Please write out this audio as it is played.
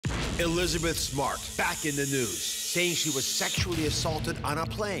Elizabeth Smart, back in the news, saying she was sexually assaulted on a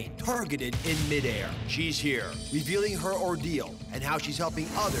plane, targeted in midair. She's here, revealing her ordeal and how she's helping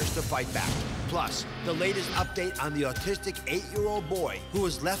others to fight back. Plus, the latest update on the autistic 8-year-old boy who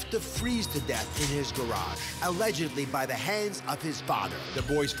was left to freeze to death in his garage, allegedly by the hands of his father. The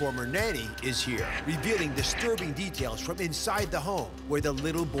boy's former nanny is here, revealing disturbing details from inside the home where the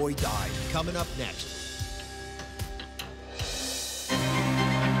little boy died. Coming up next.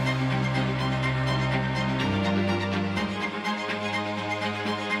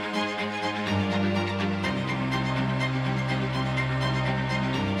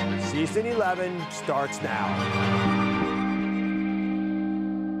 Season 11 starts now.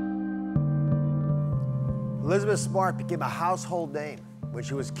 Elizabeth Smart became a household name when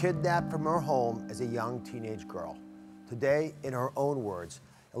she was kidnapped from her home as a young teenage girl. Today, in her own words,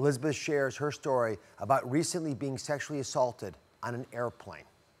 Elizabeth shares her story about recently being sexually assaulted on an airplane.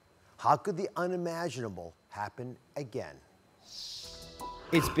 How could the unimaginable happen again?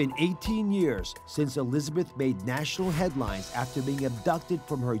 It's been 18 years since Elizabeth made national headlines after being abducted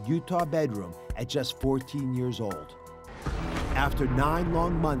from her Utah bedroom at just 14 years old. After 9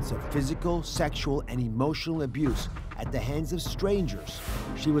 long months of physical, sexual, and emotional abuse at the hands of strangers,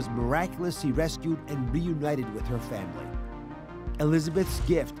 she was miraculously rescued and reunited with her family. Elizabeth's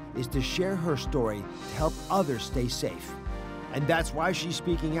gift is to share her story to help others stay safe. And that's why she's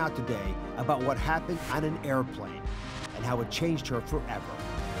speaking out today about what happened on an airplane and how it changed her forever.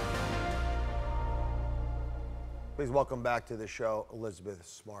 Please welcome back to the show, Elizabeth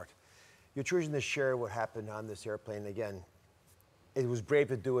Smart. You're choosing to share what happened on this airplane. Again, it was brave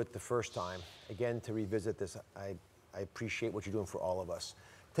to do it the first time. Again, to revisit this, I appreciate what you're doing for all of us.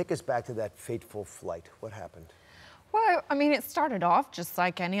 Take us back to that fateful flight. What happened? Well, I mean, it started off just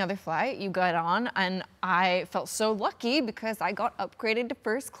like any other flight. You got on, and I felt so lucky because I got upgraded to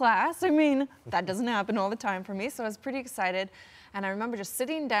first class. I mean, that doesn't happen all the time for me, so I was pretty excited. And I remember just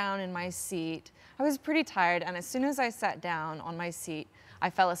sitting down in my seat. I was pretty tired, and as soon as I sat down on my seat, I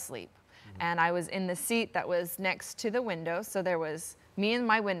fell asleep. And I was in the seat that was next to the window, so there was me in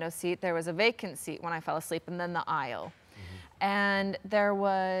my window seat, there was a vacant seat when I fell asleep, and then the aisle. And there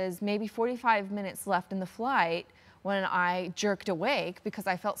was maybe 45 minutes left in the flight when I jerked awake because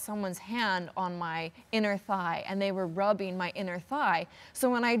I felt someone's hand on my inner thigh, and they were rubbing my inner thigh. So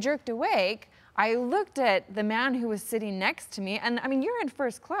when I jerked awake, I looked at the man who was sitting next to me, and I mean, you're in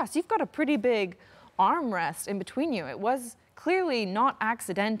first class. You've got a pretty big armrest in between you. It was clearly not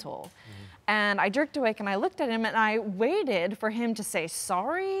accidental. And I jerked awake and I looked at him and I waited for him to say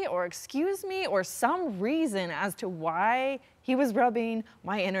sorry or excuse me or some reason as to why he was rubbing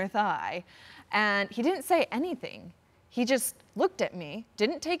my inner thigh. And he didn't say anything. He just looked at me,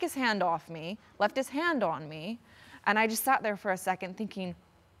 didn't take his hand off me, left his hand on me. And I just sat there for a second thinking,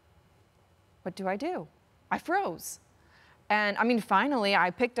 what do I do? I froze. And I mean, finally, I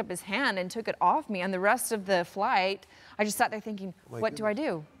picked up his hand and took it off me. And the rest of the flight, I just sat there thinking, what do I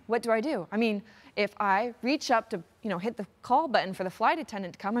do? What do I do? I mean, if I reach up to, hit the call button for the flight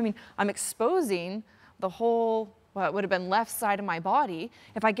attendant to come, I mean, I'm exposing the whole, what would have been left side of my body.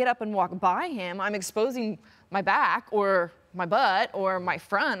 If I get up and walk by him, I'm exposing my back or my butt or my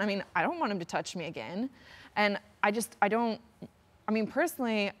front. I mean, I don't want him to touch me again. And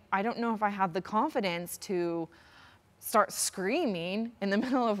personally, I don't know if I have the confidence to start screaming in the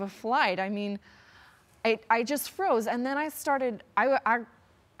middle of a flight. I mean, I just froze. And then I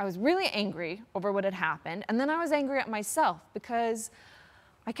was really angry over what had happened. And then I was angry at myself because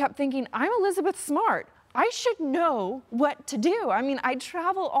I kept thinking, I'm Elizabeth Smart. I should know what to do. I mean, I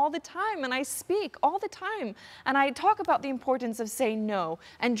travel all the time and I speak all the time. And I talk about the importance of saying no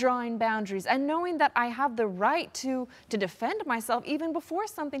and drawing boundaries and knowing that I have the right to defend myself even before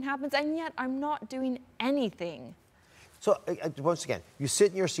something happens, and yet I'm not doing anything. So, once again, you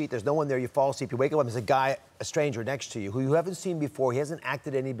sit in your seat, there's no one there, you fall asleep, you wake up, there's a stranger next to you who you haven't seen before, he hasn't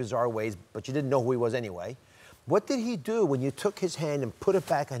acted any bizarre ways, but you didn't know who he was anyway. What did he do when you took his hand and put it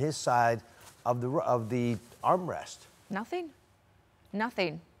back on his side of the armrest? Nothing.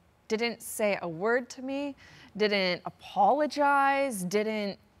 Nothing. Didn't say a word to me, didn't apologize,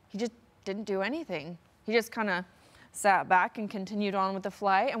 he just didn't do anything. He just kind of sat back and continued on with the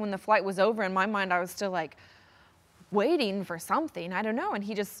flight, and when the flight was over, in my mind, I was still like, waiting for something, I don't know. And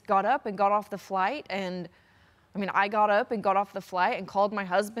he just got up and got off the flight. And I mean, I got up and got off the flight and called my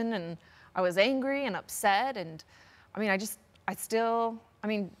husband, and I was angry and upset. And I mean,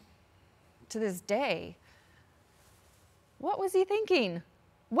 to this day, what was he thinking?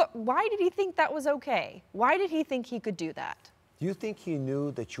 Why did he think that was okay? Why did he think he could do that? Do you think he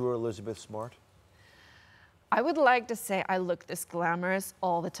knew that you were Elizabeth Smart? I would like to say I look this glamorous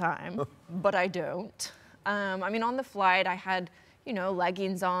all the time, but I don't. I mean, on the flight, I had, you know,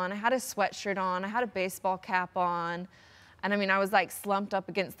 leggings on, I had a sweatshirt on, I had a baseball cap on, and I mean, I was like slumped up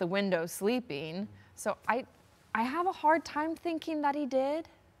against the window sleeping. So I have a hard time thinking that he did.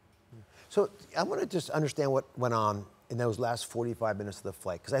 So I want to just understand what went on in those last 45 minutes of the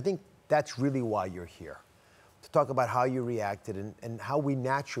flight, because I think that's really why you're here, to talk about how you reacted and how we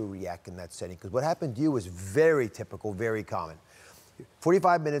naturally react in that setting. Because what happened to you was very typical, very common.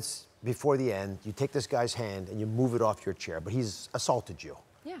 45 minutes before the end, you take this guy's hand and you move it off your chair, but he's assaulted you.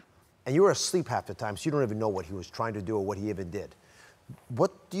 Yeah. And you were asleep half the time, so you don't even know what he was trying to do or what he even did.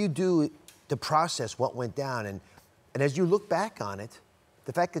 What do you do to process what went down? And as you look back on it,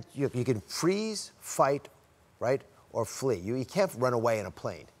 the fact that you can freeze, fight, right, or flee. You can't run away in a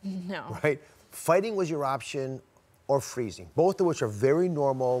plane. No. Right? Fighting was your option, or freezing, both of which are very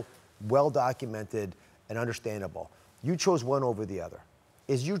normal, well documented, and understandable. You chose one over the other.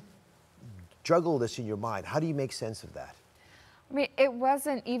 As you juggle this in your mind, how do you make sense of that? I mean, it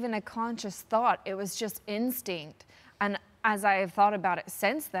wasn't even a conscious thought, it was just instinct. And as I have thought about it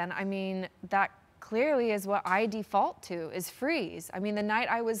since then, I mean, that clearly is what I default to, is freeze. I mean, the night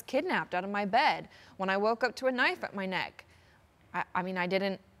I was kidnapped out of my bed, when I woke up to a knife at my neck, I mean, I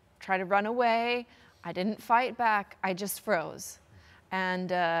didn't try to run away, I didn't fight back, I just froze. And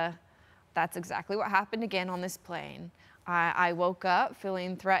that's exactly what happened again on this plane. I woke up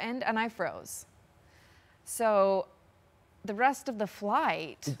feeling threatened and I froze. So the rest of the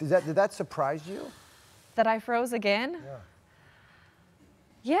flight... Did that surprise you? That I froze again?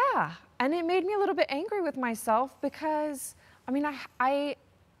 Yeah, and it made me a little bit angry with myself because, I mean, I'm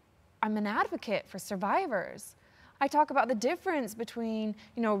an advocate for survivors. I talk about the difference between,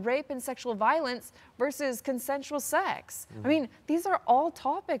 you know, rape and sexual violence versus consensual sex. I mean, these are all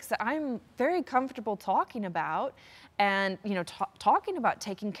topics that I'm very comfortable talking about and, you know, talking about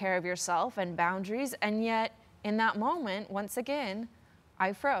taking care of yourself and boundaries, and yet in that moment, once again,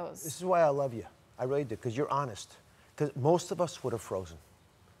 I froze. This is why I love you. I really do, because you're honest. Because most of us would have frozen.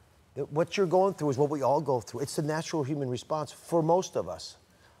 What you're going through is what we all go through. It's the natural human response for most of us,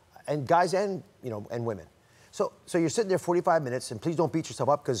 and guys and, you know, and women. So you're sitting there 45 minutes, and please don't beat yourself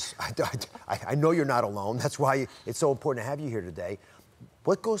up, because I know you're not alone. That's why it's so important to have you here today.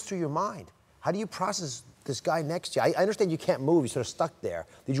 What goes through your mind? How do you process this guy next to you? I understand you can't move. You're sort of stuck there.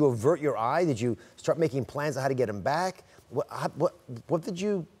 Did you avert your eye? Did you start making plans on how to get him back? How'd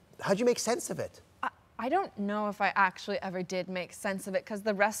you make sense of it? I don't know if I actually ever did make sense of it, because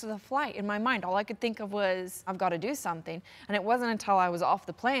the rest of the flight, in my mind, all I could think of was, I've got to do something. And it wasn't until I was off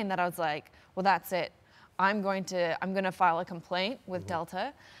the plane that I was like, well, that's it. I'm going to file a complaint with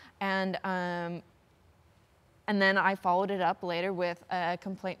Delta. And then I followed it up later with a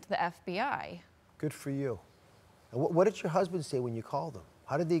complaint to the FBI. Good for you. And what did your husband say when you called him?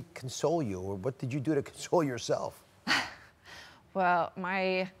 How did he console you, or what did you do to console yourself? Well,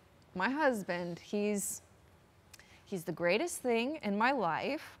 my husband, he's the greatest thing in my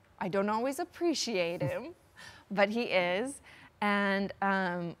life. I don't always appreciate him, but he is. And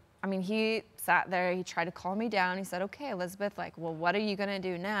I mean, he sat there, he tried to calm me down. He said, okay, Elizabeth, like, well, what are you gonna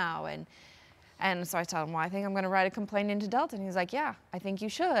do now? And so I told him, well, I think I'm gonna write a complaint into Delta. And he's like, yeah, I think you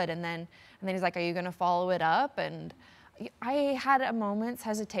should. And then he's like, are you gonna follow it up? And I had a moment's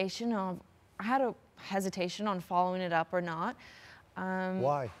hesitation on following it up or not.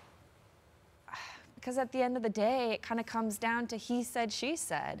 Why? Because at the end of the day, it kind of comes down to he said, she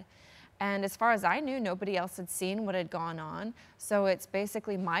said. And as far as I knew, nobody else had seen what had gone on. So it's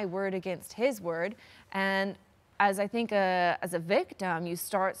basically my word against his word. And as I think as a victim, you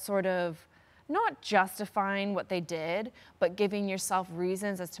start sort of not justifying what they did, but giving yourself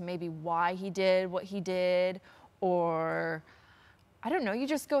reasons as to maybe why he did what he did. Or, I don't know, you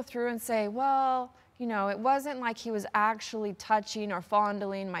just go through and say, well, you know, it wasn't like he was actually touching or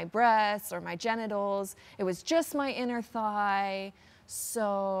fondling my breasts or my genitals. It was just my inner thigh.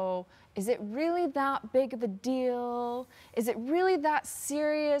 So is it really that big of a deal? Is it really that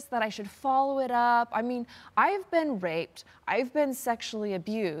serious that I should follow it up? I mean, I've been raped. I've been sexually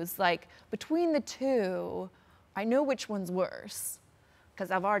abused. Like, between the two, I know which one's worse,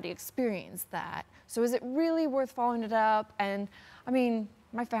 because I've already experienced that. So is it really worth following it up? And I mean,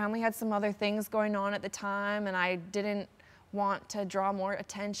 my family had some other things going on at the time, and I didn't want to draw more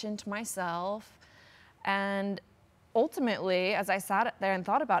attention to myself. And ultimately, as I sat there and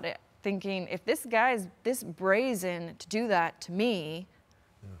thought about it, thinking, if this guy's this brazen to do that to me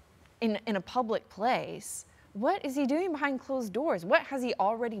in a public place, what is he doing behind closed doors? What has he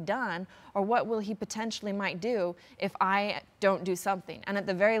already done, or what will he potentially might do if I don't do something? And at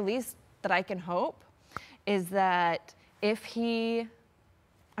the very least that I can hope is that if he,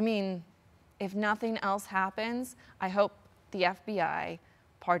 if nothing else happens, I hope the FBI,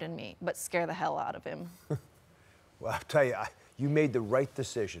 pardon me, but scare the hell out of him. Well, I'll tell you, you made the right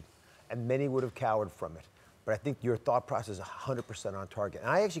decision, and many would have cowered from it. But I think your thought process is 100% on target. And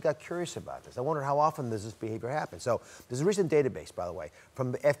I actually got curious about this. I wondered how often does this behavior happen. So there's a recent database, by the way,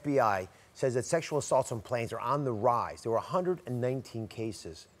 from the FBI, says that sexual assaults on planes are on the rise. There were 119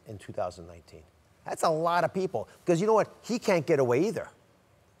 cases in 2019. That's a lot of people. Because you know what? He can't get away either.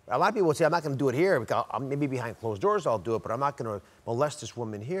 A lot of people would say, I'm not going to do it here. Because maybe behind closed doors I'll do it, but I'm not going to molest this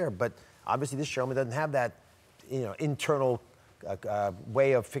woman here. But obviously this gentleman doesn't have that, internal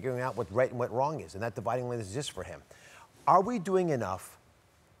way of figuring out what right and what wrong is, and that dividing line exists for him. Are we doing enough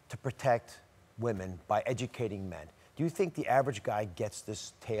to protect women by educating men? Do you think the average guy gets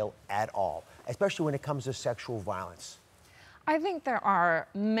this tale at all, especially when it comes to sexual violence? I think there are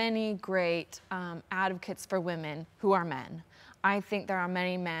many great advocates for women who are men. I think there are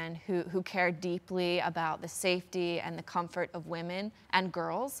many men who care deeply about the safety and the comfort of women and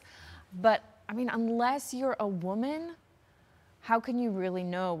girls. But, unless you're a woman, how can you really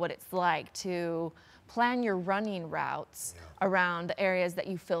know what it's like to plan your running routes around the areas that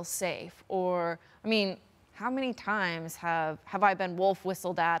you feel safe? Or, how many times have I been wolf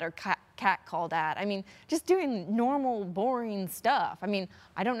whistled at or cat called at? Just doing normal, boring stuff.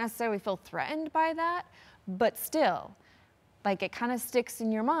 I don't necessarily feel threatened by that, but still, it kind of sticks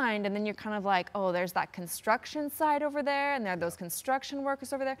in your mind, and then you're kind of like, oh, there's that construction site over there, and there are those construction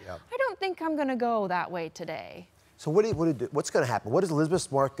workers over there. I don't think I'm gonna go that way today. So what's going to happen? What is Elizabeth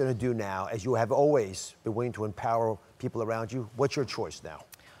Smart going to do now, as you have always been willing to empower people around you? What's your choice now?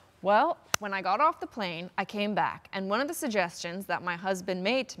 Well, when I got off the plane, I came back, and one of the suggestions that my husband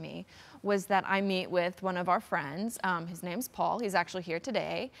made to me was that I meet with one of our friends. His name's Paul. He's actually here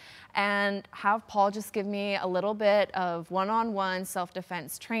today, and have Paul just give me a little bit of one-on-one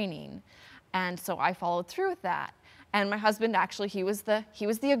self-defense training. And so I followed through with that. And my husband, actually, he was the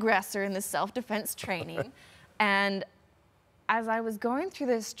aggressor in this self-defense training. And as I was going through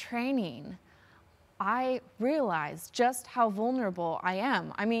this training, I realized just how vulnerable I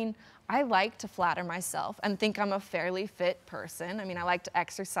am. I like to flatter myself and think I'm a fairly fit person. I like to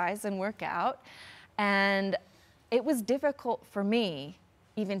exercise and work out. And it was difficult for me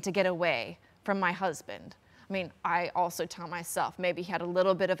even to get away from my husband. I also tell myself maybe he had a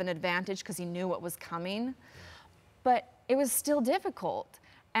little bit of an advantage because he knew what was coming, but it was still difficult.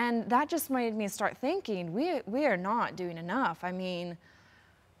 And that just made me start thinking, we are not doing enough. We're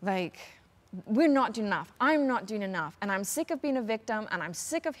not doing enough. I'm not doing enough. And I'm sick of being a victim, and I'm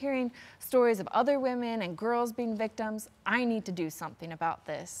sick of hearing stories of other women and girls being victims. I need to do something about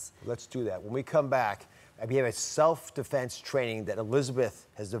this. Let's do that. When we come back, we have a self-defense training that Elizabeth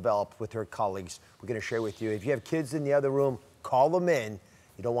has developed with her colleagues. We're going to share with you. If you have kids in the other room, call them in.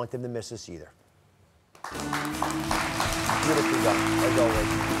 You don't want them to miss this either. Beautifully done, as always.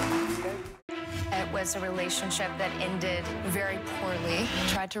 It was a relationship that ended very poorly.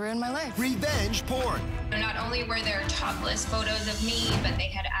 Tried to ruin my life. Revenge porn. Not only were there topless photos of me, but they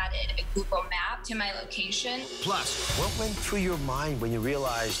had added a Google map to my location. Plus, what went through your mind when you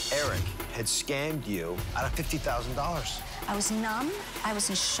realized Eric had scammed you out of $50,000? I was numb. I was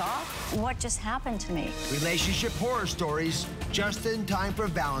in shock. What just happened to me? Relationship horror stories just in time for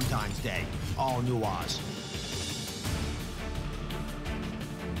Valentine's Day. All new Oz.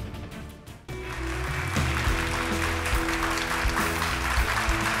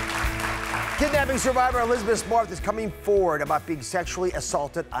 Kidnapping survivor Elizabeth Smart is coming forward about being sexually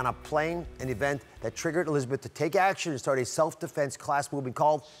assaulted on a plane, an event that triggered Elizabeth to take action and start a self-defense class movement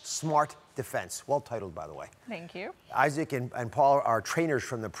called Smart Defense. Well titled, by the way. Thank you. Isaac and Paul are trainers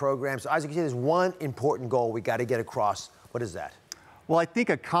from the program. So Isaac, there's one important goal we got to get across. What is that? Well, I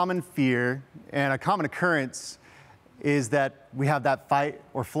think a common fear and a common occurrence is that we have that fight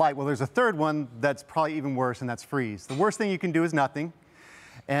or flight. Well, there's a third one that's probably even worse, and that's freeze. The worst thing you can do is nothing.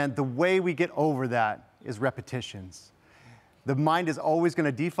 And the way we get over that is repetitions. The mind is always going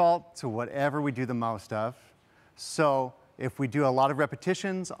to default to whatever we do the most of. So if we do a lot of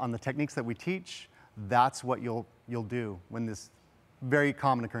repetitions on the techniques that we teach, that's what you'll do when this very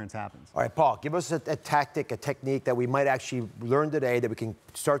common occurrence happens. All right, Paul, give us a tactic, a technique that we might actually learn today that we can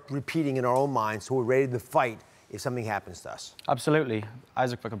start repeating in our own minds so we're ready to fight if something happens to us. Absolutely.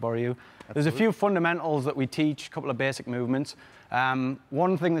 Isaac, if I could borrow you. There's a few fundamentals that we teach, a couple of basic movements.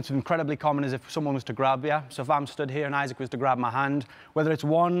 One thing that's incredibly common is if someone was to grab you. So if I'm stood here and Isaac was to grab my hand, whether it's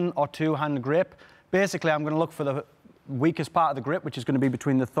one or two hand grip, basically I'm going to look for the weakest part of the grip, which is going to be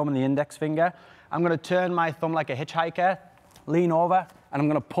between the thumb and the index finger. I'm going to turn my thumb like a hitchhiker lean over, and I'm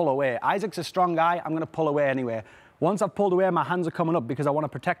gonna pull away. Isaac's a strong guy, I'm gonna pull away anyway. Once I've pulled away, my hands are coming up because I want to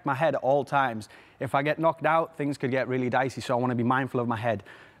protect my head at all times. If I get knocked out, things could get really dicey, so I want to be mindful of my head.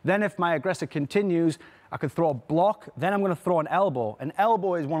 Then if my aggressor continues, I could throw a block, then I'm going to throw an elbow. An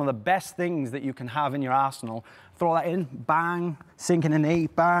elbow is one of the best things that you can have in your arsenal. Throw that in, bang, sinking a knee,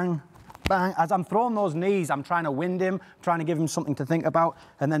 bang, bang. As I'm throwing those knees, I'm trying to wind him, trying to give him something to think about,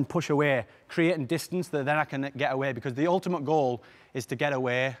 and then push away, creating distance that then I can get away, because the ultimate goal is to get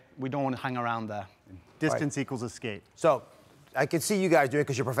away. We don't want to hang around there. Distance equals escape. So I can see you guys doing it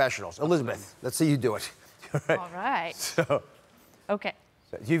because you're professionals. Elizabeth, let's see you do it. All right. So, Okay.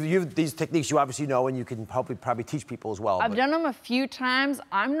 you've these techniques you obviously know, and you can probably teach people as well. I've done them a few times.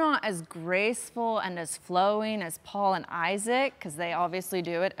 I'm not as graceful and as flowing as Paul and Isaac, because they obviously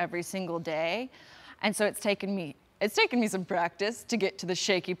do it every single day. And so it's taken me some practice to get to the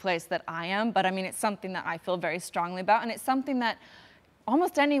shaky place that I am. But I mean, it's something that I feel very strongly about, and it's something that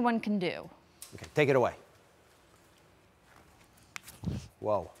almost anyone can do. Okay, take it away.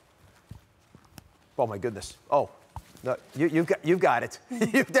 Whoa. Oh my goodness. Oh, no, you've got it.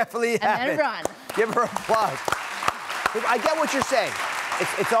 You definitely have it. And then run. Give her applause. I get what you're saying.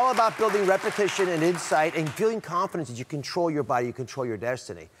 It's all about building repetition and insight and feeling confidence that you control your body, you control your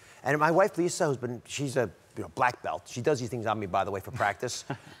destiny. And my wife Lisa, she's a black belt. She does these things on me, by the way, for practice.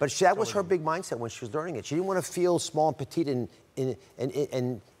 But that was her big mindset when she was learning it. She didn't want to feel small and petite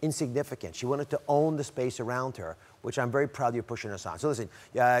and insignificant. She wanted to own the space around her, which I'm very proud you're pushing us on. So listen,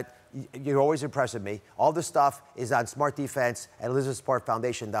 you're always impressing me. All this stuff is on Smart Defense at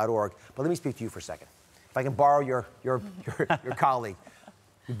ElizabethSmartFoundation.org. But let me speak to you for a second. If I can borrow your colleague.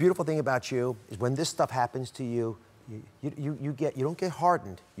 The beautiful thing about you is when this stuff happens to you, you don't get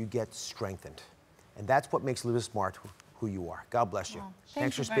hardened, you get strengthened. And that's what makes Elizabeth Smart who you are. God bless you. Oh,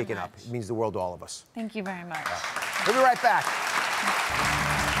 Thanks for speaking up. It means the world to all of us. Thank you very much. We'll be right back.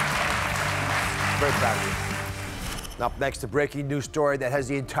 Very proud of you. Up next, a breaking news story that has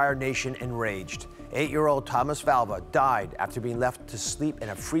the entire nation enraged. 8-year-old Thomas Valva died after being left to sleep in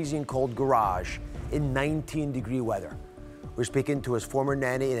a freezing cold garage in 19-degree weather. We're speaking to his former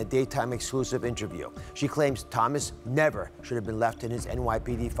nanny in a daytime exclusive interview. She claims Thomas never should have been left in his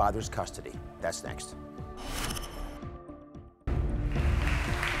NYPD father's custody. That's next.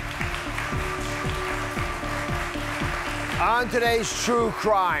 On today's True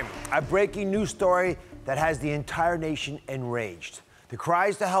Crime, a breaking news story that has the entire nation enraged. The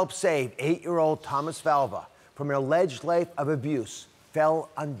cries to help save 8-year-old Thomas Valva from an alleged life of abuse fell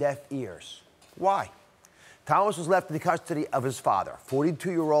on deaf ears. Why? Thomas was left in the custody of his father,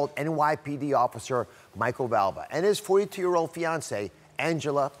 42-year-old NYPD officer Michael Valva, and his 42-year-old fiancée,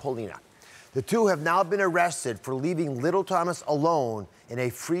 Angela Polina. The two have now been arrested for leaving little Thomas alone in a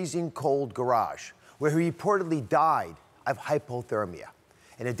freezing cold garage, where he reportedly died of hypothermia.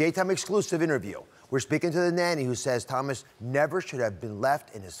 In a daytime exclusive interview, we're speaking to the nanny who says Thomas never should have been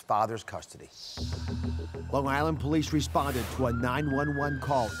left in his father's custody. Long Island police responded to a 911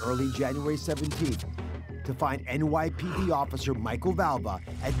 call early January 17th to find NYPD officer Michael Valva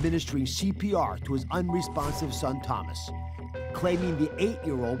administering CPR to his unresponsive son Thomas, claiming the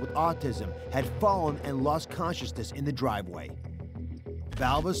 8-year-old with autism had fallen and lost consciousness in the driveway.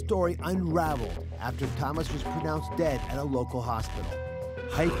 Valva's story unraveled after Thomas was pronounced dead at a local hospital.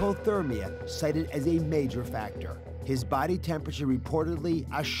 Hypothermia cited as a major factor. His body temperature reportedly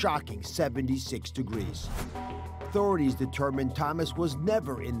a shocking 76 degrees. Authorities determined Thomas was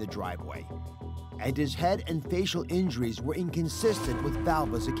never in the driveway, and his head and facial injuries were inconsistent with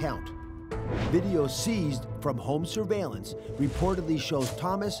Valva's account. Video seized from home surveillance reportedly shows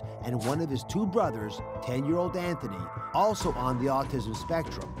Thomas and one of his two brothers, 10-year-old Anthony, also on the autism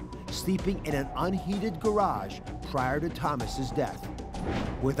spectrum, sleeping in an unheated garage prior to Thomas's death,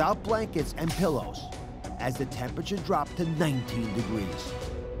 without blankets and pillows, as the temperature dropped to 19 degrees.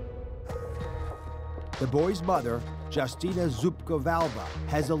 The boy's mother, Justina Zupko Valva,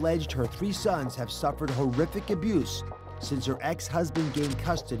 has alleged her 3 sons have suffered horrific abuse since her ex-husband gained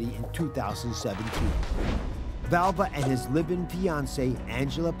custody in 2017. Valva and his live-in fiancée,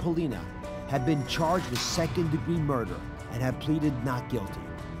 Angela Polina, have been charged with second-degree murder and have pleaded not guilty.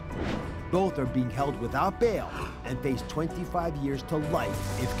 Both are being held without bail and face 25 years to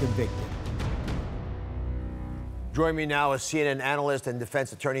life if convicted. Joining me now is CNN analyst and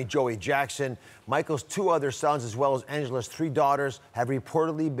defense attorney Joey Jackson. Michael's 2 other sons, as well as Angela's 3 daughters, have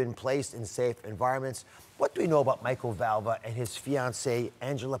reportedly been placed in safe environments. What do we know about Michael Valva and his fiancée,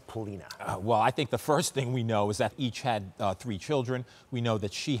 Angela Polina? Well, I think the first thing we know is that each had 3 children. We know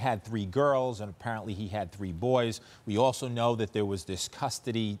that she had 3 girls, and apparently he had 3 boys. We also know that there was this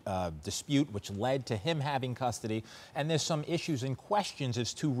custody dispute, which led to him having custody. And there's some issues and questions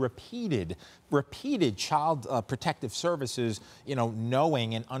as to repeated child protective services,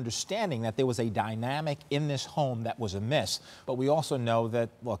 knowing and understanding that there was a dynamic in this home that was amiss. But we also know that,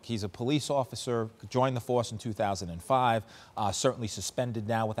 look, he's a police officer, joined the force in 2005, certainly suspended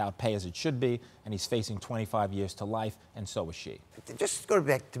now without pay as it should be, and he's facing 25 years to life, and so is she. Just go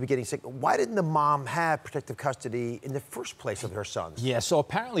back to the beginning. Why didn't the mom have protective custody in the first place of her sons? Yeah, so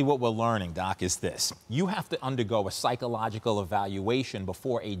apparently what we're learning, Doc, is this. You have to undergo a psychological evaluation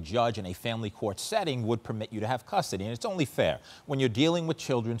before a judge in a family court setting would permit you to have custody, and it's only fair. When you're dealing with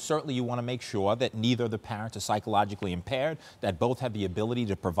children, certainly you want to make sure that neither of the parents are psychologically impaired, that both have the ability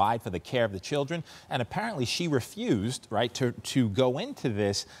to provide for the care of the children, and apparently she refused, right, to go into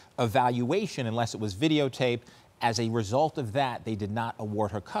this evaluation unless it was videotaped. As a result of that, they did not award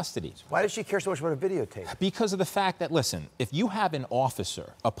her custody. Why does she care so much about a videotape? Because of the fact that, listen, if you have an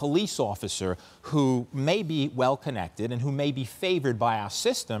officer, a police officer, who may be well-connected and who may be favored by our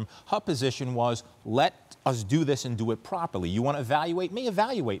system, her position was, let us do this and do it properly. You want to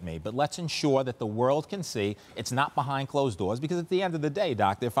evaluate me, but let's ensure that the world can see it's not behind closed doors, because at the end of the day,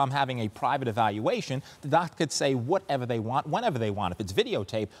 doctor, if I'm having a private evaluation, the doctor could say whatever they want, whenever they want. If it's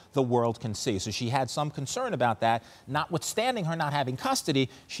videotape, the world can see. So she had some concern about that. Notwithstanding her not having custody,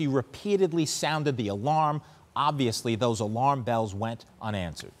 she repeatedly sounded the alarm. Obviously, those alarm bells went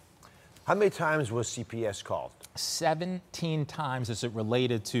unanswered. How many times was CPS called? 17 times as it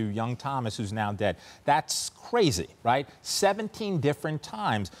related to young Thomas, who's now dead. That's crazy, right? 17 different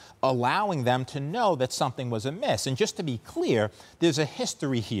times, allowing them to know that something was amiss. And just to be clear, there's a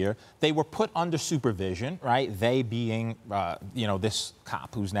history here. They were put under supervision, right? They being, this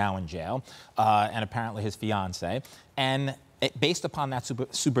cop who's now in jail, and apparently his fiancée. And based upon that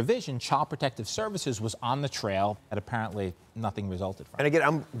supervision, Child Protective Services was on the trail, and apparently nothing resulted from it. And again,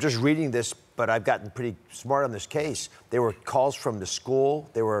 I'm just reading this, but I've gotten pretty smart on this case. There were calls from the school.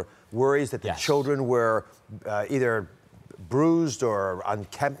 There were worries that the children were either bruised or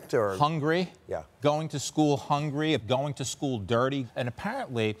unkempt or hungry. Yeah. Going to school hungry, going to school dirty. And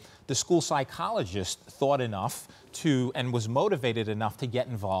apparently the school psychologist thought enough and was motivated enough to get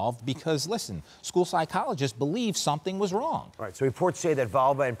involved because, listen, school psychologists believed something was wrong. All right, so reports say that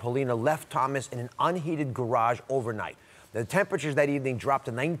Valva and Polina left Thomas in an unheated garage overnight. The temperatures that evening dropped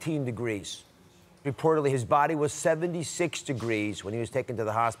to 19 degrees. Reportedly, his body was 76 degrees when he was taken to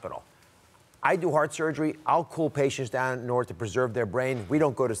the hospital. I do heart surgery. I'll cool patients down in order to preserve their brain. We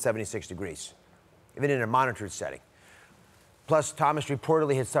don't go to 76 degrees, even in a monitored setting. Plus, Thomas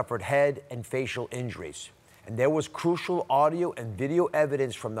reportedly had suffered head and facial injuries. And there was crucial audio and video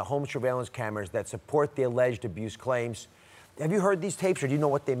evidence from the home surveillance cameras that support the alleged abuse claims. Have you heard these tapes, or do you know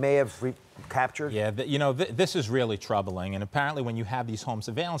what they may have captured? Yeah, this is really troubling. And apparently when you have these home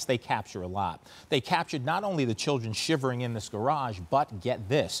surveillance, they capture a lot. They captured not only the children shivering in this garage, but get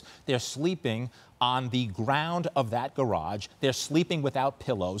this, they're sleeping on the ground of that garage. They're sleeping without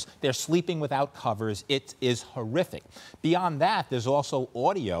pillows. They're sleeping without covers. It is horrific. Beyond that, there's also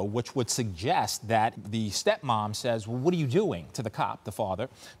audio which would suggest that the stepmom says, well, what are you doing to the cop, the father,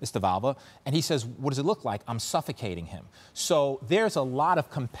 Mr. Valva? And he says, what does it look like? I'm suffocating him. So there's a lot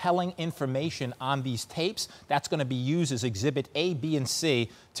of compelling information on these tapes that's going to be used as Exhibit A, B, and C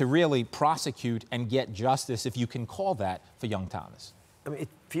to really prosecute and get justice, if you can call that, for young Thomas. I mean, it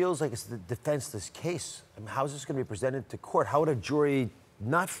feels like it's the defenseless case. I mean, how is this going to be presented to court? How would a jury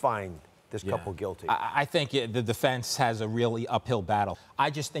not find this couple guilty? I think the defense has a really uphill battle.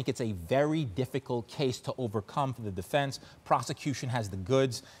 I just think it's a very difficult case to overcome for the defense. Prosecution has the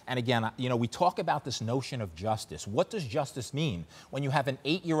goods. And again, we talk about this notion of justice. What does justice mean? When you have an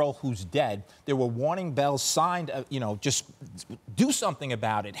 8-year-old who's dead, there were warning bells signed, just do something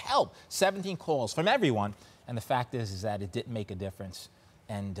about it, help. 17 calls from everyone. And the fact is that it didn't make a difference.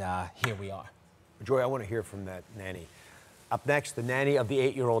 And here we are. Joy, I want to hear from that nanny. Up next, the nanny of the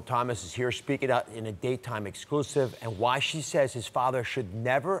 8-year-old Thomas is here speaking out in a daytime exclusive and why she says his father should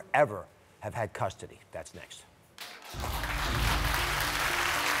never, ever have had custody. That's next.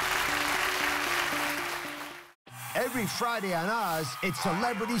 Every Friday on Oz, it's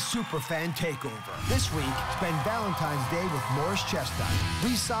Celebrity Superfan Takeover. This week, spend Valentine's Day with Morris Chestnut.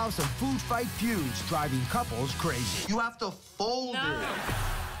 We solve some food fight feuds driving couples crazy. You have to fold it.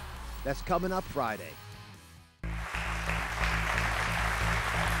 That's coming up Friday.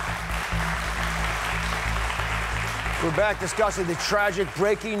 We're back discussing the tragic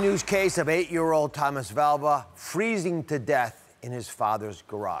breaking news case of 8-year-old Thomas Valva freezing to death in his father's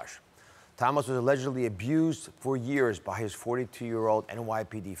garage. Thomas was allegedly abused for years by his 42-year-old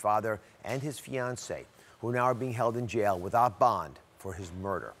NYPD father and his fiancée, who now are being held in jail without bond for his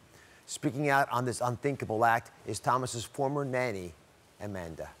murder. Speaking out on this unthinkable act is Thomas's former nanny,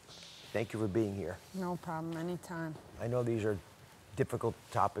 Amanda. Thank you for being here. No problem, anytime. I know these are difficult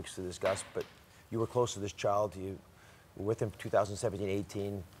topics to discuss, but you were close to this child. You were with him 2017,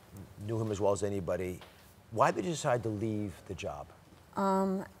 18, knew him as well as anybody. Why did you decide to leave the job?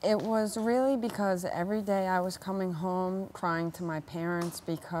 It was really because every day I was coming home crying to my parents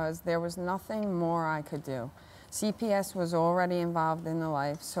because there was nothing more I could do. CPS was already involved in the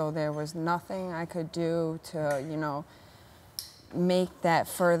life, so there was nothing I could do to, you know, make that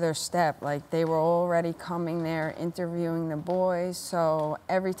further step. Like, they were already coming there, interviewing the boys, so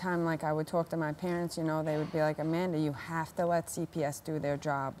every time, like, I would talk to my parents, you know, they would be like, Amanda, you have to let CPS do their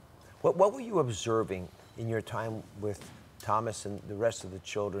job. What were you observing in your time with Thomas and the rest of the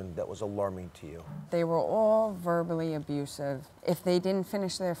children that was alarming to you? They were all verbally abusive. If they didn't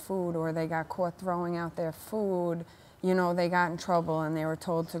finish their food or they got caught throwing out their food, you know, they got in trouble and they were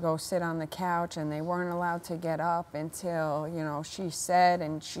told to go sit on the couch and they weren't allowed to get up until, you know, she said,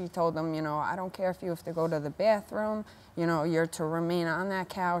 and she told them, you know, I don't care if you have to go to the bathroom, you know, you're to remain on that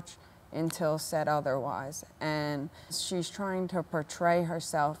couch until said otherwise. And she's trying to portray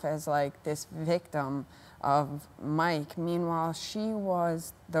herself as like this victim of Mike. Meanwhile, she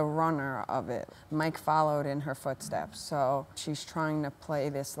was the runner of it. Mike followed in her footsteps. So she's trying to play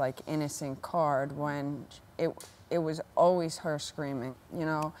this like innocent card when it was always her screaming, you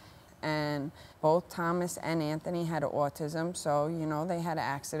know. And both Thomas and Anthony had autism, so, you know, they had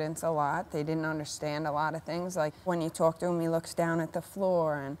accidents a lot. They didn't understand a lot of things. Like, when you talk to him, he looks down at the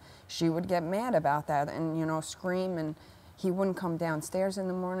floor, and she would get mad about that and, you know, scream, and he wouldn't come downstairs in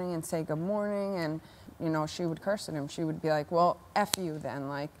the morning and say good morning, and, you know, she would curse at him. She would be like, well, F you then,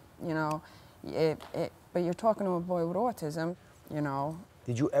 like, you know, but you're talking to a boy with autism, you know.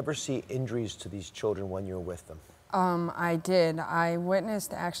 Did you ever see injuries to these children when you were with them? I did. I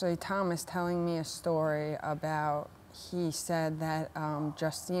witnessed actually Thomas telling me a story about, he said that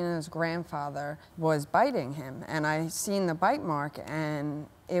Justina's grandfather was biting him, and I seen the bite mark, and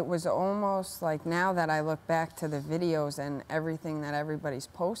it was almost like, now that I look back to the videos and everything that everybody's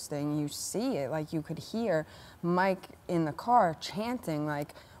posting, you see it, like you could hear Mike in the car chanting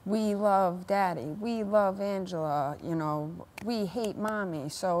like, we love Daddy, we love Angela, you know, we hate Mommy.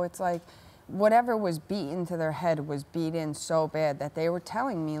 So it's like, whatever was beaten to their head was beat in so bad that they were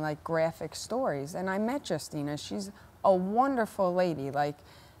telling me like graphic stories. And I met Justina. She's a wonderful lady. Like,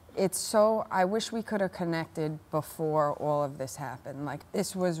 it's so, I wish we could have connected before all of this happened. Like,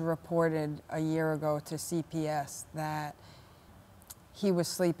 this was reported a year ago to CPS that he was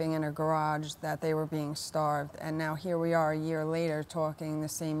sleeping in a garage, that they were being starved. And now here we are a year later talking the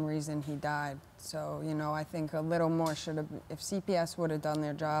same reason he died. So, you know, I think a little more should have, if CPS would have done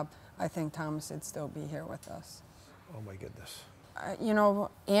their job, I think Thomas would still be here with us. Oh my goodness. You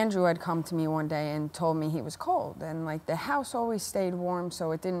know, Andrew had come to me one day and told me he was cold, and like the house always stayed warm,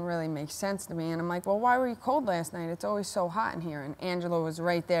 so it didn't really make sense to me. And I'm like, well, why were you cold last night? It's always so hot in here. And Angela was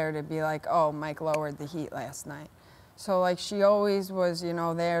right there to be like, oh, Mike lowered the heat last night. So like, she always was, you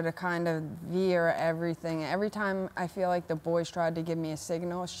know, there to kind of veer everything. Every time I feel like the boys tried to give me a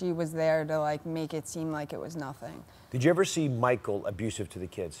signal, she was there to like make it seem like it was nothing. Did you ever see Michael abusive to the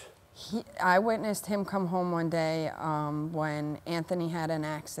kids? I witnessed him come home one day when Anthony had an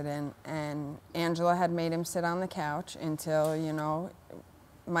accident, and Angela had made him sit on the couch until, you know,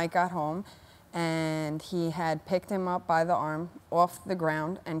 Mike got home, and he had picked him up by the arm off the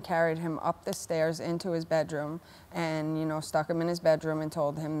ground and carried him up the stairs into his bedroom and, you know, stuck him in his bedroom and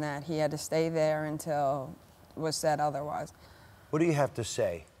told him that he had to stay there until it was said otherwise. What do you have to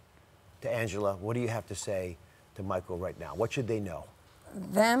say to Angela? What do you have to say to Michael right now? What should they know?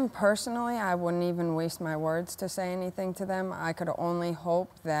 Them personally, I wouldn't even waste my words to say anything to them. I could only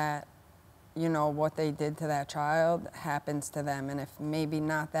hope that, you know, what they did to that child happens to them. And if maybe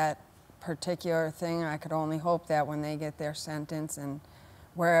not that particular thing, I could only hope that when they get their sentence and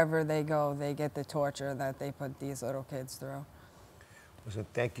wherever they go, they get the torture that they put these little kids through. Listen,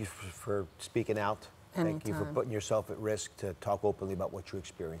 thank you for speaking out. Anytime. Thank you for putting yourself at risk to talk openly about what you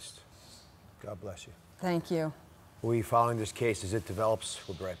experienced. God bless you. Thank you. We'll be following this case as it develops.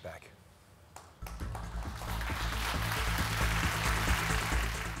 We'll be right back.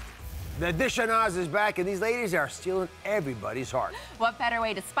 The Dish on Oz is back, and these ladies are stealing everybody's heart. What better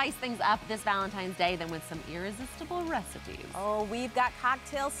way to spice things up this Valentine's Day than with some irresistible recipes? Oh, we've got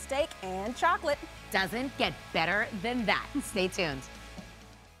cocktail steak and chocolate. doesn't get better than that. Stay tuned.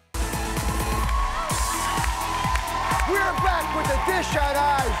 We're back with the Dish on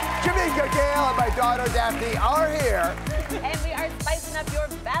Ice. Jamaica Gale and my daughter Daphne are here. And we are spicing up your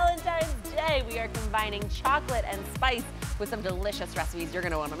Valentine's Day. We are combining chocolate and spice with some delicious recipes you're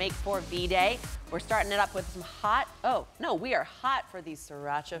gonna wanna make for V-Day. We're starting it up with some hot, we are hot for these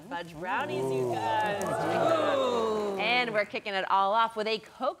sriracha fudge brownies, you guys. Ooh. And we're kicking it all off with a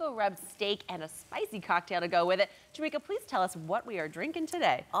cocoa rub steak and a spicy cocktail to go with it. Jamaica, please tell us what we are drinking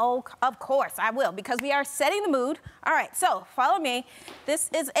today. Oh, of course, I will, because we are setting the mood. All right, so follow me. This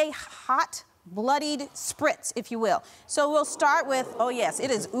is a hot, bloodied spritz, if you will. So we'll start with, oh yes,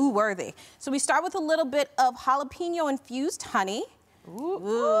 it is ooh-worthy. So we start with a little bit of jalapeno-infused honey.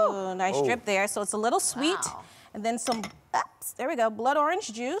 Ooh, nice drip there. So it's a little sweet. Wow. And then some, there we go, blood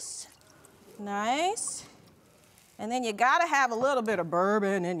orange juice. Nice. And then you gotta have a little bit of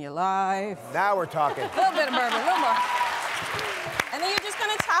bourbon in your life. Now we're talking. A little bit of bourbon, a little more. And then you're just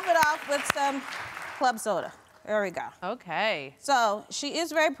gonna top it off with some club soda. There we go. Okay. So she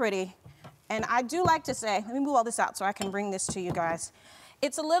is very pretty. And I do like to say, let me move all this out so I can bring this to you guys.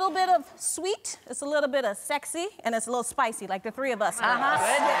 It's a little bit of sweet, it's a little bit of sexy, and it's a little spicy, like the three of us. Goodness.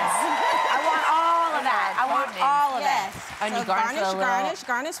 I want all of that. I want all of it. And you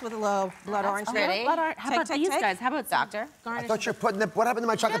garnish with a little blood orange. Pretty. How about these guys? How about Doctor? I thought you were putting what happened to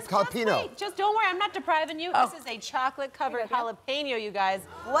my chocolate jalapeno? Just don't worry, I'm not depriving you. This is a chocolate-covered jalapeno, you guys.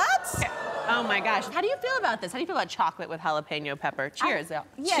 What? Oh my gosh. How do you feel about this? How do you feel about chocolate with jalapeno pepper? Cheers. Yes,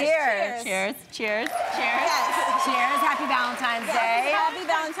 Cheers. Cheers. Yes. Cheers. Happy Valentine's Day. Happy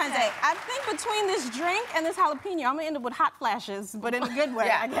Valentine's Day. I think between this drink and this jalapeno, I'm gonna end up with hot flashes, but in a good way,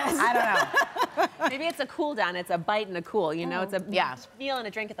 I guess. I don't know. Maybe it's a cool down. It's a bite and a cool. You know, it's a feel and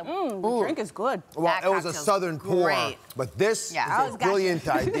a drink at the. The drink is good. Well, it was a southern pour, great. but this is a brilliant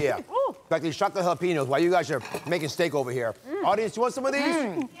idea. In fact, these chocolate jalapenos, while you guys are making steak over here. Audience, you want some of these?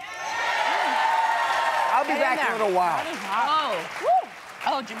 I'll be back in a little while.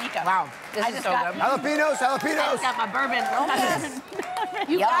 Oh, Jamaica. Wow, this is so good. Jalapenos. I got my bourbon.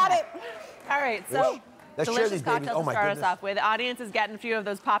 You got it. All right, so Let's share delicious these cocktails babies. Oh to my start goodness. us off with. The audience is getting a few of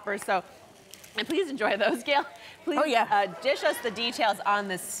those poppers, so and please enjoy those, Gail. Please dish us the details on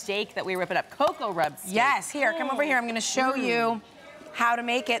the steak that we ripping up, cocoa rub steak. Yes, here, come over here. I'm gonna show you how to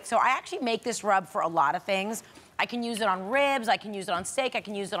make it. So I actually make this rub for a lot of things. I can use it on ribs, I can use it on steak, I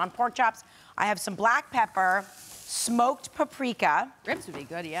can use it on pork chops. I have some black pepper, smoked paprika. Ribs would be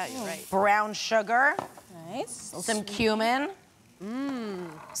good, yeah, you're right. Brown sugar. Nice. Some cumin.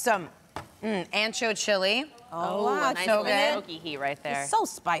 Some ancho chili. Oh, wow, nice so good. smoky heat right there. It's so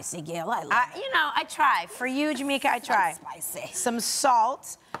spicy, Gail. I love it. You know, I try. For you, Jamaica, I try. Spicy. Some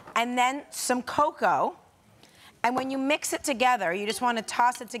salt, and then some cocoa. And when you mix it together, you just want to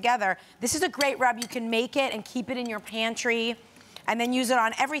toss it together. This is a great rub. You can make it and keep it in your pantry and then use it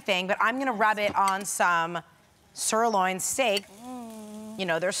on everything. But I'm going to rub it on some sirloin steak. You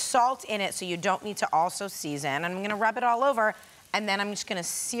know, there's salt in it, so you don't need to also season. And I'm going to rub it all over, and then I'm just going to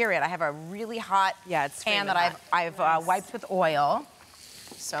sear it. I have a really hot pan that I've wiped with oil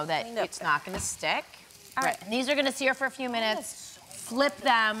so that it's not going to stick. All right, and these are going to sear for a few minutes. Flip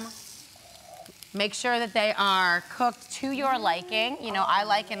them. Make sure that they are cooked to your liking. You know, I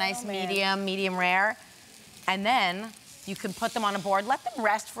like a nice medium rare. And then you can put them on a board. Let them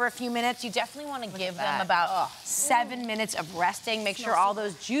rest for a few minutes. You definitely want to give them about 7 minutes of resting. Make sure all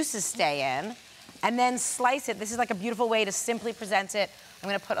those juices stay in. And then slice it. This is like a beautiful way to simply present it. I'm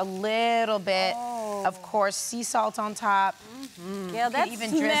gonna put a little bit, of course, sea salt on top. Yeah, that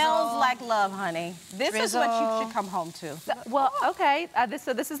even smells like love, honey. This is what Drizzle. you should come home to. Well, okay,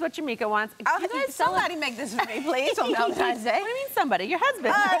 so this is what Jamaica wants. You guys Somebody make this for me, please, on Valentine's Day. What do you mean somebody? Your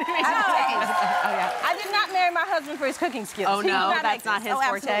husband. I did not marry my husband for his cooking skills. Oh, He no, did not that's make not this. his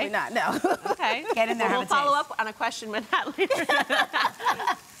forte? Absolutely not, no. Okay. Get in there, We'll have a follow taste. up on a question with that later.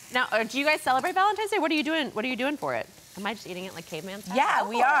 Now, do you guys celebrate Valentine's Day? What are you doing? What are you doing for it? Am I just eating it like caveman style? Yeah,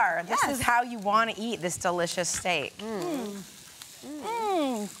 we are. This is how you want to eat this delicious steak. Gail,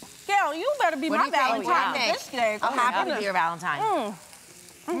 you better be my Valentine this day. I'm happy to be your Valentine.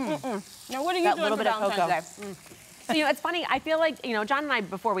 Now, what are you doing for Valentine's Day? So, you know, it's funny. I feel like, you know, John and I,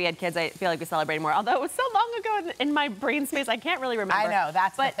 before we had kids, I feel like we celebrated more. Although it was so long ago in my brain space, I can't really remember. I know,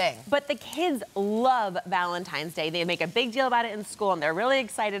 that's the thing. But the kids love Valentine's Day. They make a big deal about it in school, and they're really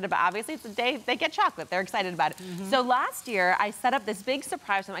excited about. Obviously, it's the day they get chocolate. They're excited about it. So last year, I set up this big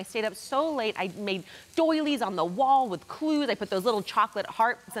surprise for them. I stayed up so late. I made doilies on the wall with clues. I put those little chocolate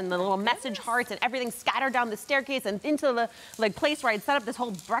hearts and the little message hearts and everything scattered down the staircase and into the place where I'd set up this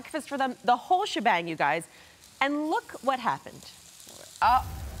whole breakfast for them. The whole shebang, you guys. And look what happened.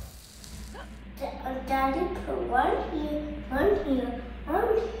 Daddy put one here, one there, one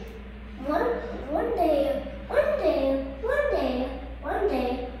there.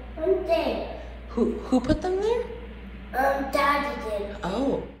 Who put them there? Daddy did.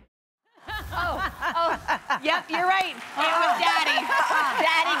 Oh. Yep, you're right. It was Daddy.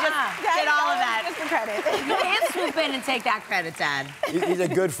 Daddy just did all of that. Just for credit. You can't swoop in and take that credit, Dad. He's a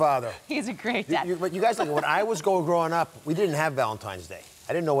good father. He's a great dad. But you guys, like, when I was growing up, we didn't have Valentine's Day.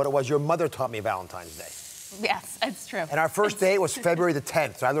 I didn't know what it was. Your mother taught me Valentine's Day. Yes, it's true. And our first date was February the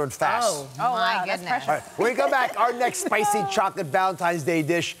 10th, so I learned fast. Oh my goodness. All right, when we come back, our next spicy chocolate Valentine's Day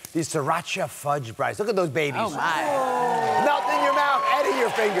dish, these sriracha fudge brownies. Look at those babies. Oh, my. Melt in your mouth and in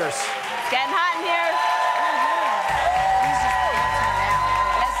your fingers. It's getting hot in here.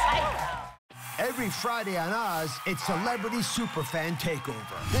 Every Friday on Oz, it's Celebrity Superfan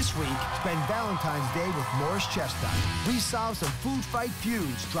Takeover. This week, spend Valentine's Day with Morris Chestnut. We solve some food fight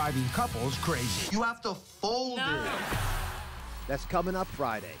feuds driving couples crazy. You have to fold it. That's coming up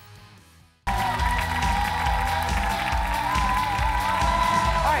Friday. All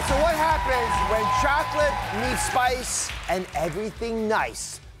right, so what happens when chocolate meets spice and everything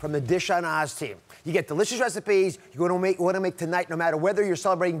nice from the Dish on Oz team? You get delicious recipes you want to make tonight, no matter whether you're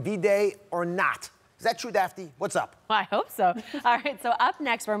celebrating V-Day or not. Is that true, Daphne? What's up? Well, I hope so. All right, so up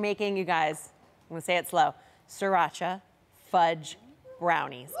next, we're making, you guys, I'm gonna say it slow, sriracha fudge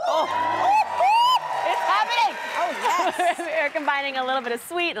brownies. Oh. It's happening! Oh, yes! We're combining a little bit of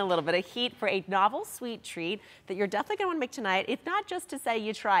sweet and a little bit of heat for a novel sweet treat that you're definitely gonna wanna make tonight. It's not just to say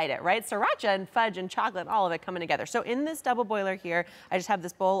you tried it, right? Sriracha and fudge and chocolate, all of it coming together. So in this double boiler here, I just have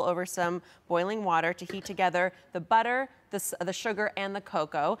this bowl over some boiling water to heat together the butter, the sugar, and the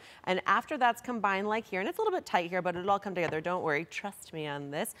cocoa. And after that's combined like here, and it's a little bit tight here, but it'll all come together, don't worry, trust me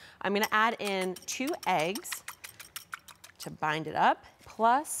on this. I'm gonna add in 2 eggs to bind it up,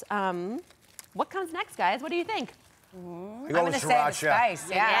 plus, what comes next, guys? What do you think? I'm gonna say the spice.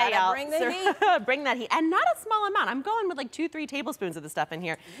 Yeah, bring the heat. Bring that heat, and not a small amount. I'm going with like 2-3 tablespoons of the stuff in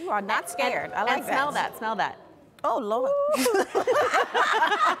here. You are not scared. I like and smell that. Smell that. Oh, Lord.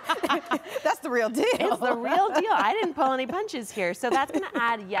 That's the real deal. It's the real deal. I didn't pull any punches here. So that's gonna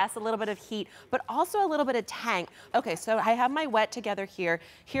add, yes, a little bit of heat, but also a little bit of tang. Okay, so I have my wet together here.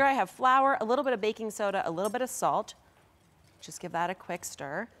 Here I have flour, a little bit of baking soda, a little bit of salt. Just give that a quick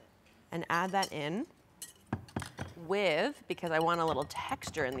stir and add that in with, because I want a little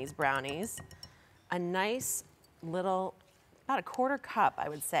texture in these brownies, a nice little, about a 1/4 cup, I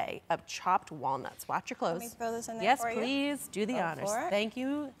would say, of chopped walnuts. Watch your clothes. Let me throw this in there yes, for you. please, do the honors. For it. Thank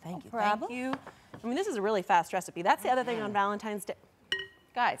you, thank No you, problem. thank you. I mean, this is a really fast recipe. That's the other thing on Valentine's Day.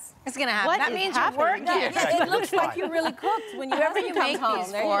 Guys, it's gonna happen. What That is means you happening worked here? it. It looks like you really cooked when Whoever you make home.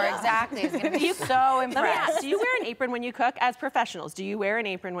 these There you for, go. exactly, is gonna be so Let me impressed. ask, do you wear an apron when you cook? As professionals, do you wear an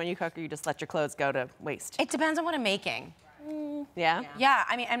apron when you cook, or you just let your clothes go to waste? It depends on what I'm making. Yeah? Yeah,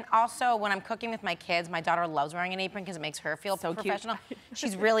 I mean, and also when I'm cooking with my kids, my daughter loves wearing an apron because it makes her feel So cute. professional.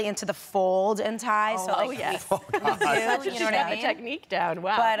 She's really into the fold and tie, so like yes. we do, you know what I The mean? technique down,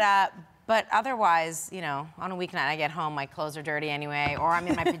 wow. But otherwise, you know, on a weeknight I get home, my clothes are dirty anyway, or I'm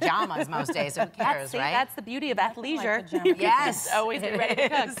in my pajamas most days, so who cares, right? That's the beauty of athleisure. Yes. Always get ready to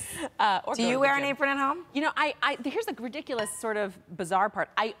cook. Or Do go you to wear the an gym. apron at home? You know, here's the ridiculous sort of bizarre part.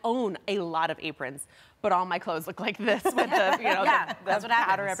 I own a lot of aprons, but all my clothes look like this with the, you know, Yeah, the that's what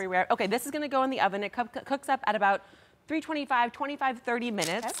powder happens. everywhere. Okay, this is gonna go in the oven. It cooks up at about 30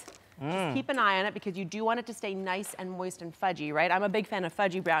 minutes. Just keep an eye on it because you do want it to stay nice and moist and fudgy, right? I'm a big fan of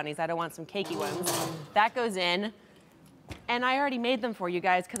fudgy brownies. I don't want some cakey ones. That goes in. And I already made them for you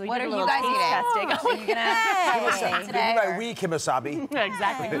guys because we What did a are you little guys taste eating? testing. So you're gonna have Give me my wee kimasabi.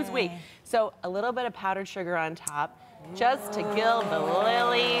 Exactly, who's we? So a little bit of powdered sugar on top, just to gild the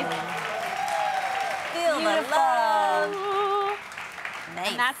lily. Feel the love.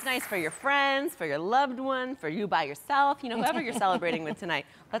 Nice. And that's nice for your friends, for your loved one, for you by yourself, you know, whoever you're celebrating with tonight.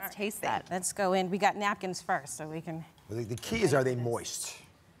 Let's taste that. Let's go in. We got napkins first, so we can. Well, the key is, are they moist?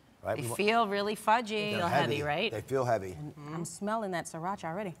 Right? They feel really fudgy. They're heavy, right? They feel heavy. I'm smelling that sriracha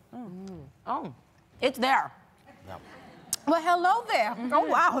already. Oh, it's there. Yeah. Well, hello there. Oh,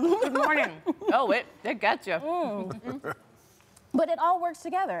 wow. Good morning. Oh, it gets you. But it all works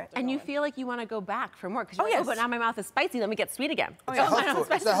together. And you feel like you want to go back for more because Oh, you're like, yes. but now my mouth is spicy. Let me get sweet again. It's a health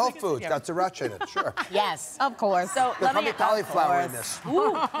food. It's a health food. Got sriracha in it, sure. Yes. Of course. So There's let me. probably cauliflower in this.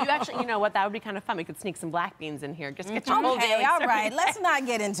 Ooh, you actually, you know what? That would be kind of fun. We could sneak some black beans in here. Just get your whole Okay, daily all serving. right. Let's not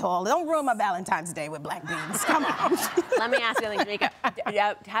get into all. Don't ruin my Valentine's Day with black beans. Come on. Let me ask you something, Jamaica.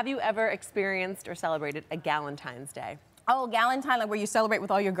 Have you ever experienced or celebrated a Galentine's Day? Oh, Galentine, like where you celebrate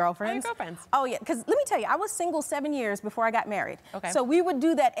with all your girlfriends? All your girlfriends. Oh, yeah, because let me tell you, I was single 7 years before I got married. Okay. So we would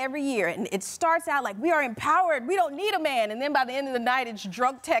do that every year, and it starts out like, we are empowered, we don't need a man, and then by the end of the night, it's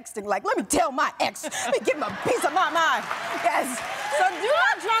drunk texting, like, let me tell my ex, let me give him a piece of my mind. Yes. So do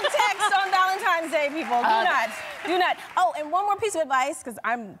not drunk text on Valentine's Day, people. Do not. Oh, and one more piece of advice, because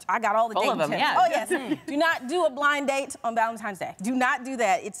I got all the Full dating of them, tips. yeah. Oh, yes. Do not do a blind date on Valentine's Day. Do not do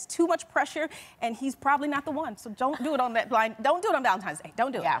that. It's too much pressure, and he's probably not the one. So don't do it on don't do it on Valentine's Day.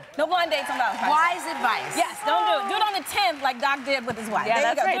 Don't do it. Yeah. No blind dates on Valentine's Day. Wise advice. Yes, don't do it. Do it on the 10th, like Doc did with his wife. Yeah,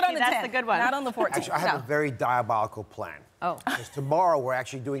 there that's you go. right. Do it on See, the that's 10th. the good one. Not on the 14th. Actually, I have a very diabolical plan. Oh. Because tomorrow we're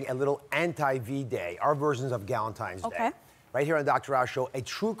actually doing a little anti-V Day, our versions of Galentine's Day. Okay. Right here on Dr. Oz Show, a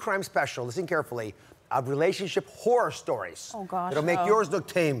true crime special, listen carefully, of relationship horror stories. Oh, gosh. It'll make yours look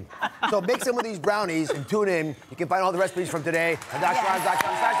tame. So make some of these brownies and tune in. You can find all the recipes from today on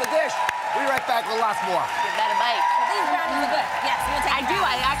DrOz.com/thedish. We'll be right back with lots more. Give that a bite. These brownies are good. Yes, we'll take I do.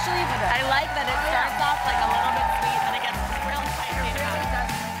 I like that it starts off like a little bit sweet, and it gets real spicy.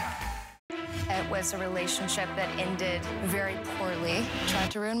 It was a relationship that ended very poorly.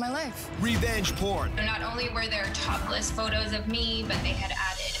 Tried to ruin my life. Revenge porn. Not only were there topless photos of me, but they had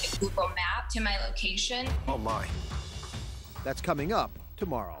added a Google map to my location. Oh, my. That's coming up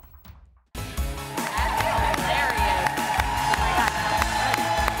tomorrow. There he is.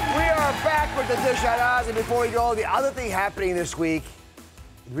 We are back with the Dish at Oz, and before we go, the other thing happening this week,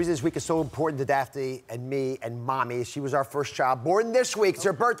 the reason this week is so important to Daphne and me and Mommy, she was our first child, born this week. It's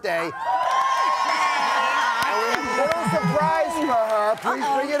her birthday. And we have a little surprise for her. Please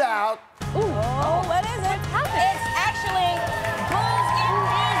bring it out. Ooh. Oh, what is it? It's actually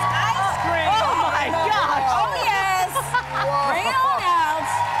booze-infused ice cream. Oh, my gosh. Oh, yes. Bring it on out.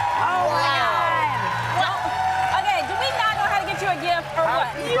 Oh, my God. Well, okay, do we not know how to get you a gift or what?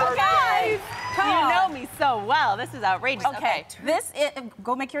 You guys, you know me so well. This is outrageous. Okay, this is,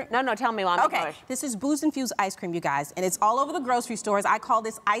 go make your... No, tell me while I'm Okay, this is booze-infused ice cream, you guys, and it's all over the grocery stores. I call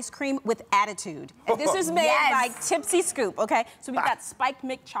this ice cream with attitude. And this is made by Tipsy Scoop, okay? So we've got spiked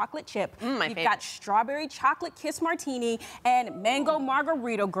milk chocolate chip. My We've favorite. got strawberry chocolate kiss martini and mango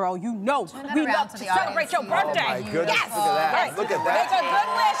margarita, girl. You know we love to celebrate your birthday. Oh, my goodness. Yes. Look at that. Yes. Look at Make a that. good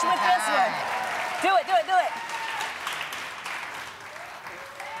wish with this one. Do it, do it, do it.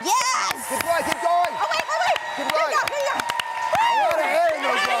 Yes! Keep going, keep going. Oh, wait, wait, wait. Keep going. There you go. I want to hear those You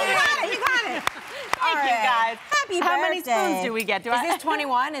words. got it, you got it. Thank you, guys. Happy How many birthday. spoons do we get? Is this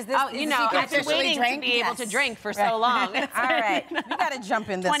 21? Is this? Oh, you know, I've been waiting to be able to drink for so long. All right, you got to jump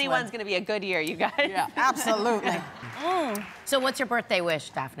in this 21's one. going to be a good year, you guys. Yeah. Absolutely. So what's your birthday wish,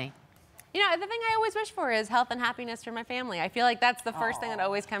 Daphne? You know, the thing I always wish for is health and happiness for my family. I feel like that's the first thing that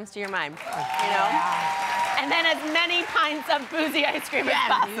always comes to your mind, you know? And then as many pints of boozy ice cream as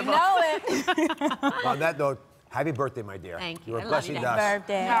possible. You know it. On that note, happy birthday, my dear. Thank you. You're I a love you, blessing to Dad. us.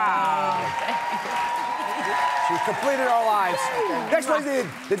 Birthday. She's completed our lives. Next Wednesday,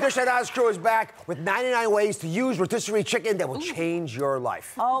 the Dish at Oz crew is back with 99 ways to use rotisserie chicken that will change your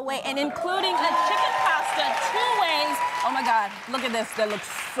life. Oh, wait, and including a chicken pasta 2 ways. Oh, my God. Look at this. That looks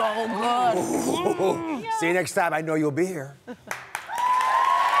so good. See you next time. I know you'll be here.